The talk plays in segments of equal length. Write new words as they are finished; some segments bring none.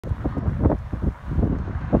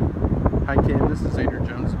Hi Kim, this is Andrew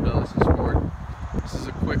Jones of Estes Ford. This is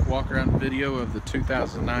a quick walk around video of the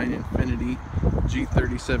 2009 Infiniti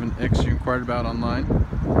G37X you inquired about online.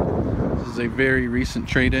 This is a very recent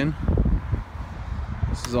trade-in.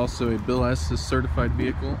 This is also a Bill Estes certified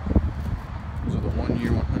vehicle. This is with a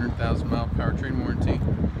 1-year, 100,000 mile powertrain warranty.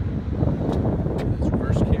 This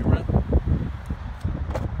reverse camera.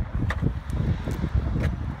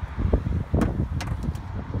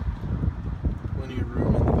 Plenty of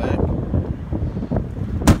room in the back.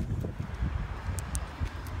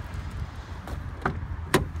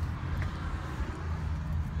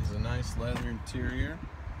 There's a nice leather interior.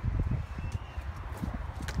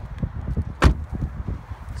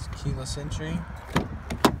 It's keyless entry.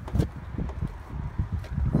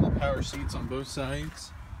 Full power seats on both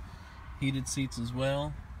sides. Heated seats as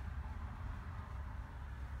well.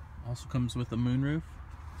 Also comes with a moonroof.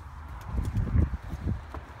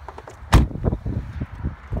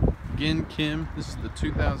 Again, Kim, this is the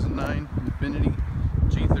 2009 Infiniti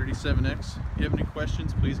G37X. If you have any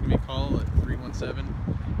questions, please give me a call at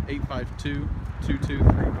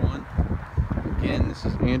 317-852-2231. Again, this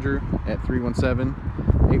is Andrew at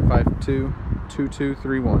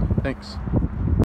 317-852-2231. Thanks.